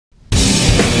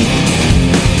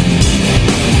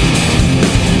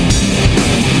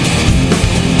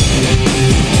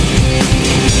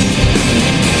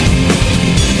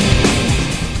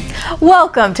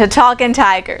Welcome to Talkin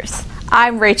Tigers.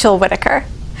 I'm Rachel Whittaker.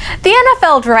 The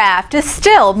NFL draft is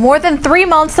still more than 3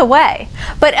 months away,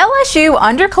 but LSU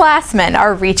underclassmen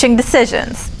are reaching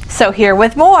decisions. So here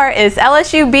with more is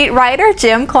LSU beat writer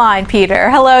Jim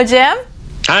Kleinpeter. Hello, Jim.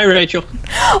 Hi, Rachel.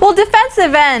 Well,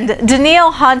 defensive end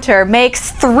Danielle Hunter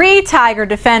makes 3 Tiger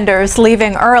defenders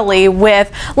leaving early,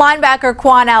 with linebacker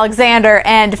Quan Alexander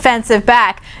and defensive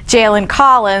back Jalen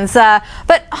Collins.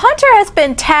 But Hunter has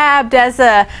been tabbed as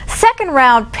a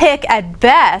second-round pick at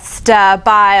best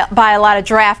by a lot of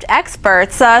draft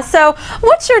experts. So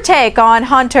what's your take on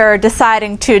Hunter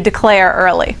deciding to declare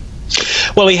early?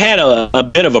 Well, he had a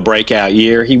bit of a breakout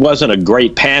year. He wasn't a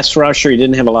great pass rusher. He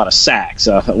didn't have a lot of sacks,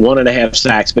 1.5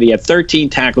 sacks, but he had 13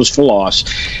 tackles for loss.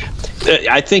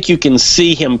 I think you can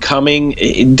see him coming.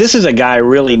 This is a guy who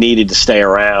really needed to stay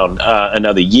around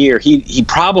another year. He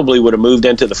probably would have moved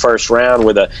into the first round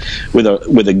with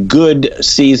a good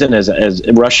season as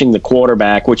rushing the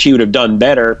quarterback, which he would have done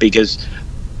better because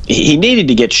he needed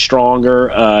to get stronger.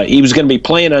 He was going to be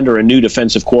playing under a new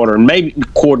defensive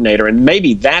coordinator, and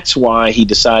maybe that's why he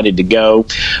decided to go.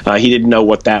 He didn't know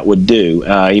what that would do.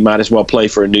 He might as well play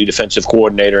for a new defensive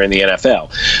coordinator in the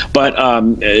NFL. But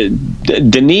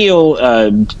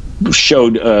Danielle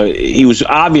showed he was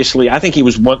obviously, I think he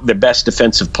was the best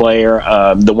defensive player,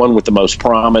 the one with the most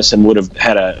promise, and would have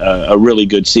had a really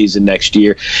good season next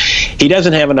year. He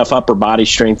doesn't have enough upper body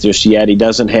strength just yet. He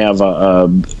doesn't have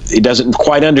he doesn't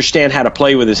quite understand how to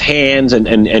play with his hands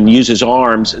and use his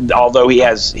arms, although he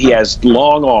has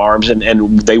long arms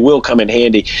and they will come in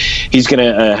handy. He's going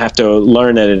to have to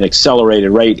learn at an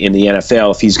accelerated rate in the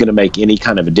NFL if he's going to make any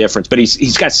kind of a difference. But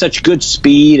he's got such good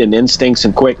speed and instincts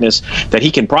and quickness that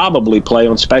he can probably play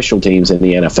on special teams in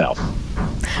the NFL.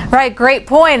 Right, great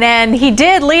point. And he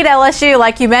did lead LSU,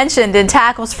 like you mentioned, in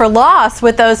tackles for loss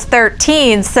with those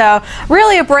 13. So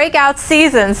really a breakout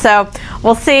season. So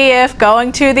we'll see if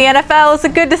going to the NFL is a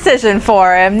good decision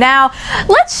for him. Now,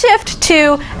 let's shift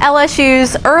to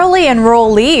LSU's early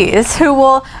enrollees who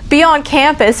will be on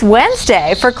campus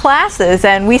Wednesday for classes.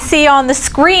 And we see on the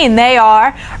screen they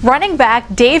are running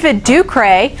back David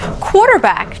Ducray,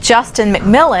 quarterback Justin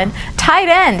McMillan, tight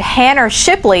end Hannah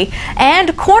Shipley, and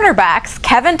cornerbacks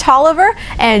Kevin Tolliver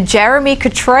and Jeremy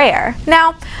Cottrell.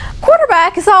 Now,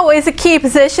 quarterback is always a key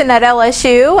position at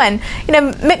LSU, and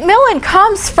McMillan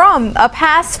comes from a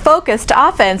pass-focused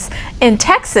offense in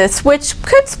Texas, which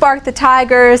could spark the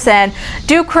Tigers. And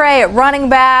Ducray at running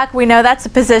back, we know that's a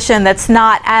position that's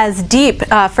not as deep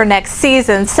for next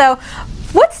season. So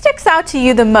what sticks out to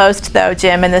you the most, though,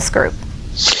 Jim, in this group?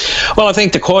 Well, I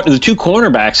think the 2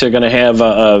 cornerbacks are going to have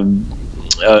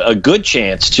a good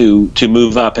chance to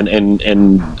move up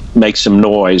and make some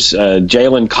noise.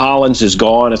 Jalen Collins is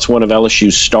gone. It's one of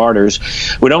LSU's starters.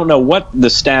 We don't know what the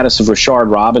status of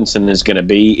Rashard Robinson is going to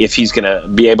be, if he's going to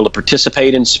be able to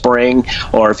participate in spring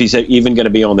or if he's even going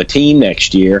to be on the team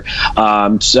next year.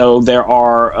 So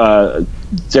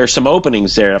there's some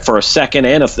openings there for a second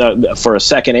and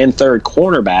third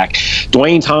cornerback.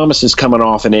 Dwayne Thomas is coming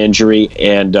off an injury,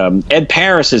 and Ed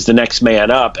Paris is the next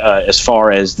man up as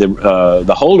far as the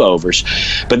holdovers.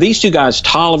 But these 2 guys,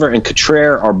 Tolliver and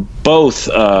Cottrell, are both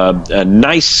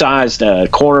nice-sized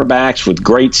cornerbacks with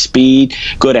great speed,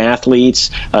 good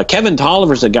athletes. Kevin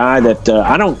Tolliver's a guy that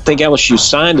I don't think LSU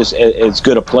signed as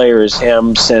good a player as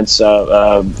him since,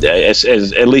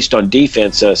 at least on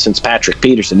defense, since Patrick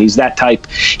Peterson. He's that type.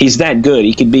 He's that good.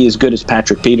 He could be as good as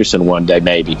Patrick Peterson one day,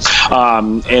 maybe.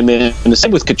 And then the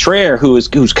same with Cottrell,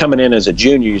 who's coming in as a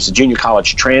junior. He's a junior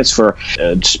college transfer.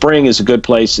 Spring is a good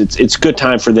place. It's a good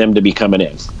time for them to be coming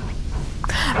in.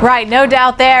 Right, no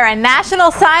doubt there. And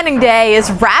National Signing Day is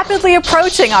rapidly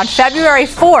approaching on February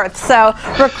 4th, so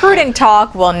recruiting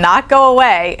talk will not go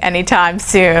away anytime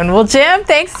soon. Well, Jim,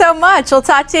 thanks so much. We'll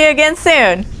talk to you again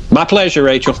soon. My pleasure,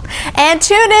 Rachel. And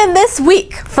tune in this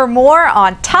week for more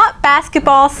on top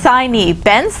basketball signee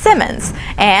Ben Simmons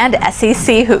and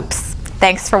SEC hoops.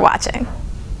 Thanks for watching.